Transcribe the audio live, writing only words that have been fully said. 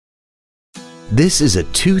This is a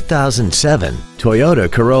 2007 Toyota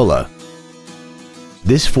Corolla.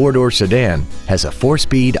 This four-door sedan has a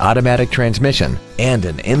 4-speed automatic transmission and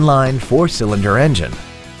an inline 4-cylinder engine.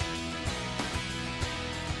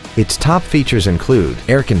 Its top features include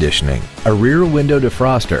air conditioning, a rear window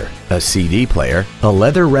defroster, a CD player, a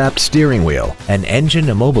leather-wrapped steering wheel, an engine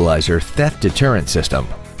immobilizer theft deterrent system,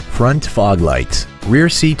 front fog lights, rear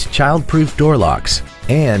seat child-proof door locks,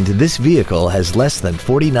 and this vehicle has less than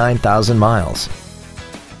 49,000 miles.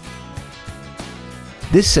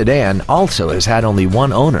 This sedan also has had only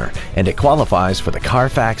one owner, and it qualifies for the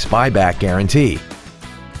Carfax buyback guarantee.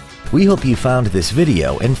 We hope you found this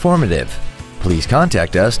video informative. Please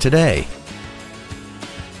contact us today.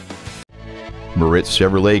 Moritz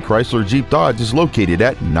Chevrolet Chrysler Jeep Dodge is located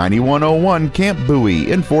at 9101 Camp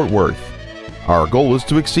Bowie in Fort Worth. Our goal is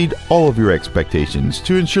to exceed all of your expectations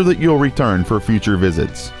to ensure that you'll return for future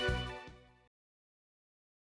visits.